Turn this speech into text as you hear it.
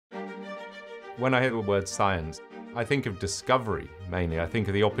When I hear the word science, I think of discovery mainly. I think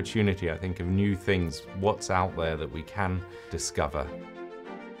of the opportunity, I think of new things, what's out there that we can discover.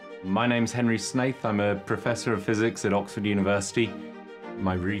 My name's Henry Snaith. I'm a professor of physics at Oxford University.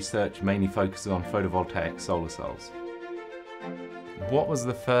 My research mainly focuses on photovoltaic solar cells. What was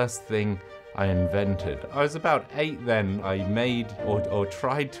the first thing I invented? I was about 8 then. I made or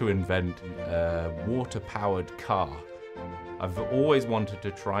tried to invent a water-powered car. I've always wanted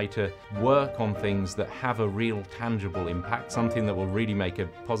to try to work on things that have a real tangible impact, something that will really make a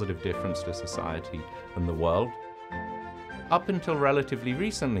positive difference to society and the world. Up until relatively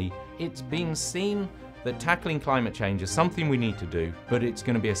recently, it's been seen that tackling climate change is something we need to do, but it's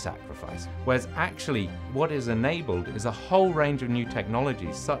going to be a sacrifice. Whereas actually, what is enabled is a whole range of new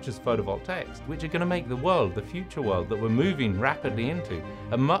technologies, such as photovoltaics, which are going to make the world, the future world that we're moving rapidly into,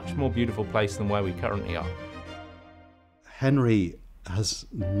 a much more beautiful place than where we currently are. Henry has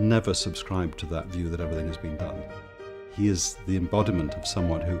never subscribed to that view that everything has been done. He is the embodiment of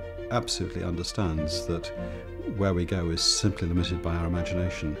someone who absolutely understands that where we go is simply limited by our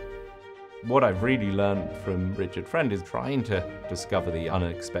imagination. What I've really learned from Richard Friend is trying to discover the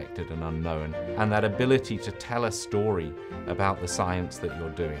unexpected and unknown, and that ability to tell a story about the science that you're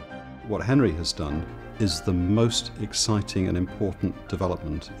doing. What Henry has done is the most exciting and important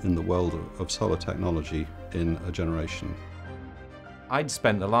development in the world of solar technology in a generation. I'd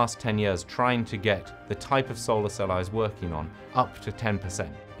spent the last 10 years trying to get the type of solar cell I was working on up to 10%,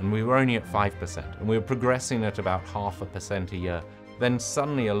 and we were only at 5%, and we were progressing at about 0.5% a year. Then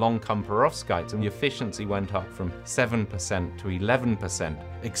suddenly along come perovskites, and the efficiency went up from 7% to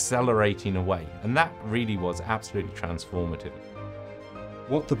 11%, accelerating away, and that really was absolutely transformative.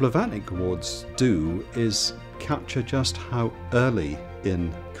 What the Blavatnik Awards do is capture just how early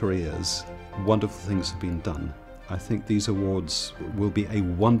in careers wonderful things have been done. I think these awards will be a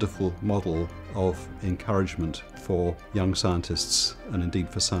wonderful model of encouragement for young scientists and indeed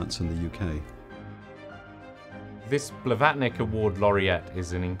for science in the UK. This Blavatnik Award Laureate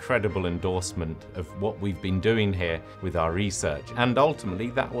is an incredible endorsement of what we've been doing here with our research, and ultimately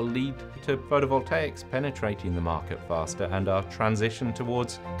that will lead to photovoltaics penetrating the market faster and our transition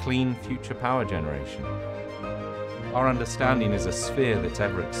towards clean future power generation. Our understanding is a sphere that's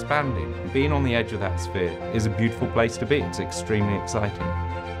ever expanding. Being on the edge of that sphere is a beautiful place to be. It's extremely exciting.